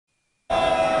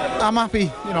I'm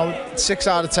happy, you know, 6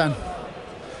 out of 10.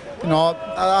 You know,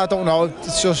 I don't know,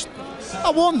 it's just, I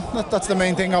won, that's the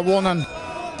main thing, I won, and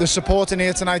the support in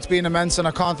here tonight's been immense, and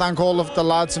I can't thank all of the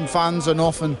lads and fans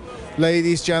enough, and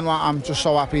ladies, gentlemen, I'm just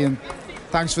so happy, and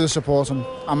thanks for the support,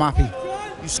 I'm happy.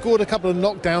 You scored a couple of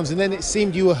knockdowns and then it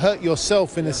seemed you were hurt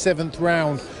yourself in the 7th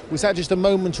round. Was that just a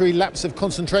momentary lapse of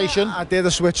concentration? I did, I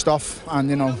switched off, and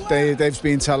you know, they've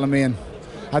been telling me, and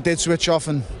I did switch off,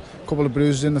 and a couple of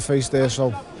bruises in the face there,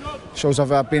 so shows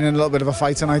I've been in a little bit of a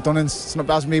fight tonight, done it. It's not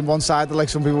as me one-sided like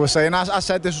some people were saying. I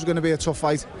said this was going to be a tough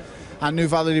fight. I knew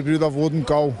Valery Brudov wouldn't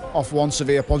go off one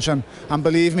severe punch, and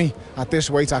believe me, at this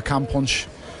weight I can punch.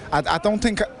 I don't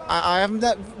think, I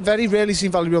haven't very rarely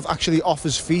seen Valery Brudov actually off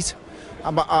his feet.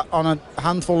 On a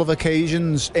handful of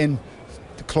occasions in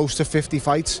close to 50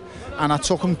 fights, and I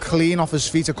took him clean off his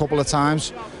feet a couple of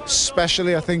times,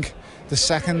 especially I think the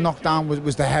second knockdown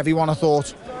was the heavy one. I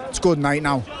thought, it's good night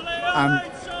now,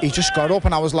 and he just got up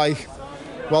and I was like,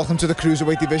 welcome to the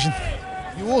cruiserweight division.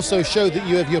 You also showed that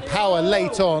you have your power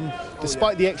late on,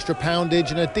 despite the extra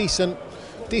poundage, and a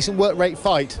decent work rate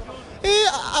fight.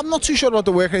 I'm not too sure about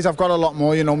the work rate. I've got a lot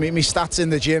more, you know, my stats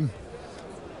in the gym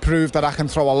prove that I can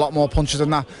throw a lot more punches than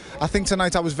that. I think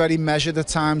tonight I was very measured at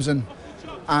times, and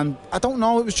I don't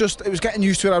know, it was getting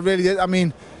used to it. I really did. I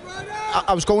mean,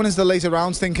 I was going into the later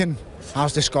rounds thinking,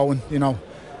 how's this going? You know,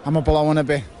 am I blowing a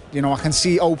bit? You know, I can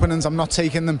see openings, I'm not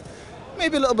taking them.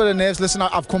 Maybe a little bit of nerves. Listen,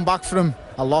 I've come back from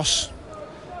a loss,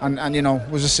 and you know, it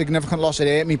was a significant loss. It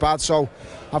hurt me bad, so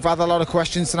I've had a lot of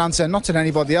questions to answer, not to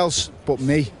anybody else but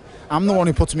me. I'm the one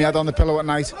who puts my head on the pillow at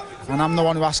night, and I'm the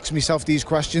one who asks myself these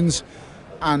questions.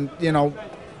 And, you know,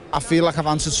 I feel like I've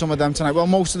answered some of them tonight. Well,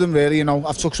 most of them really, you know.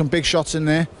 I've took some big shots in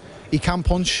there. He can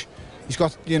punch. He's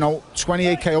got, you know,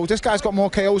 28 KOs. This guy's got more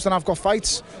KOs than I've got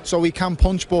fights, so he can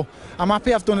punch. But I'm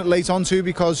happy I've done it late on too,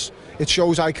 because it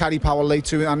shows I carry power late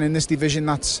too. And in this division,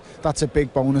 that's a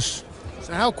big bonus.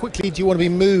 So how quickly do you want to be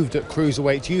moved at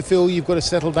cruiserweight? Do you feel you've got to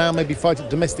settle down, maybe fight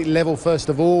at domestic level first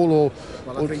of all? Or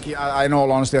I think, in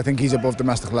all honesty, I think he's above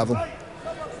domestic level.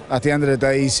 At the end of the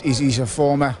day, he's a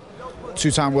former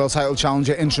two-time world title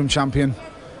challenger, interim champion,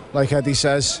 like Eddie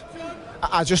says.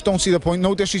 I just don't see the point.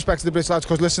 No disrespect to the British lads,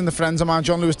 because listen, the friends of mine,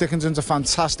 John Lewis Dickinson's a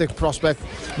fantastic prospect,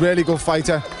 really good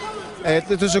fighter.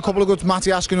 There's a couple of good,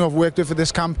 Matty Askin, who I've worked with for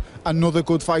this camp, another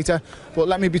good fighter. But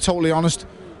let me be totally honest,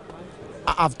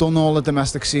 I've done all the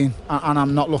domestic scene, and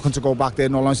I'm not looking to go back there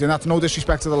in all honesty. And that's no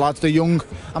disrespect to the lads, they're young.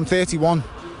 I'm 31,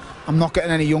 I'm not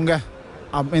getting any younger.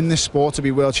 I'm in this sport to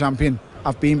be world champion.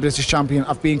 I've been British champion,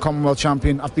 I've been Commonwealth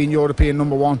champion, I've been European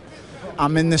 #1.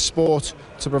 I'm in this sport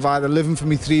to provide a living for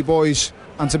me 3 boys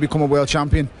and to become a world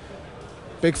champion.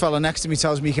 Big fella next to me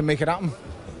tells me he can make it happen.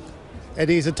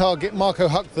 Eddie, is a target Marco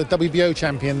Huck the WBO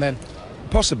champion then?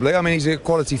 Possibly. I mean, he's a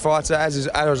quality fighter, as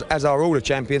are all the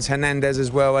champions, Hernandez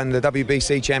as well, and the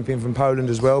WBC champion from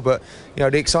Poland as well. But you know,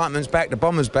 the excitement's back, the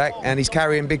bomber's back, and he's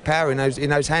carrying big power in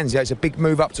those hands. Yeah, it's a big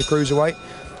move up to cruiserweight.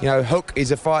 You know, Hook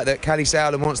is a fight that Cali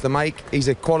Sauerland wants to make. He's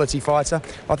a quality fighter.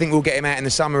 I think we'll get him out in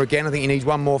the summer again. I think he needs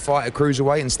one more fight at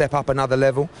cruiserweight and step up another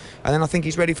level. And then I think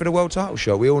he's ready for the world title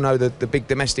shot. We all know that the big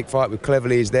domestic fight with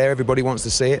Cleverly is there. Everybody wants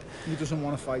to see it. He doesn't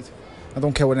want to fight. I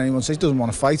don't care what anyone says, he doesn't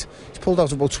want to fight. He's pulled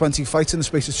out about 20 fights in the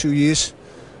space of 2 years.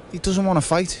 He doesn't want to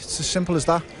fight. It's as simple as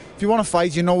that. If you want to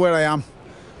fight, you know where I am.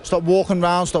 Stop walking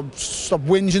around, stop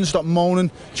whinging, stop moaning,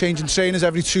 changing trainers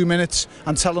every 2 minutes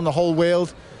and telling the whole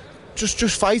world.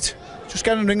 Just fight. Just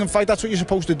get in the ring and fight. That's what you're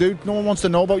supposed to do. No one wants to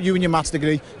know about you and your maths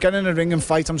degree. Get in the ring and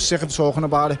fight. I'm sick of talking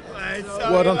about it.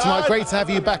 Well done tonight. Great to have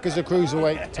you back as a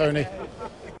cruiserweight, Tony.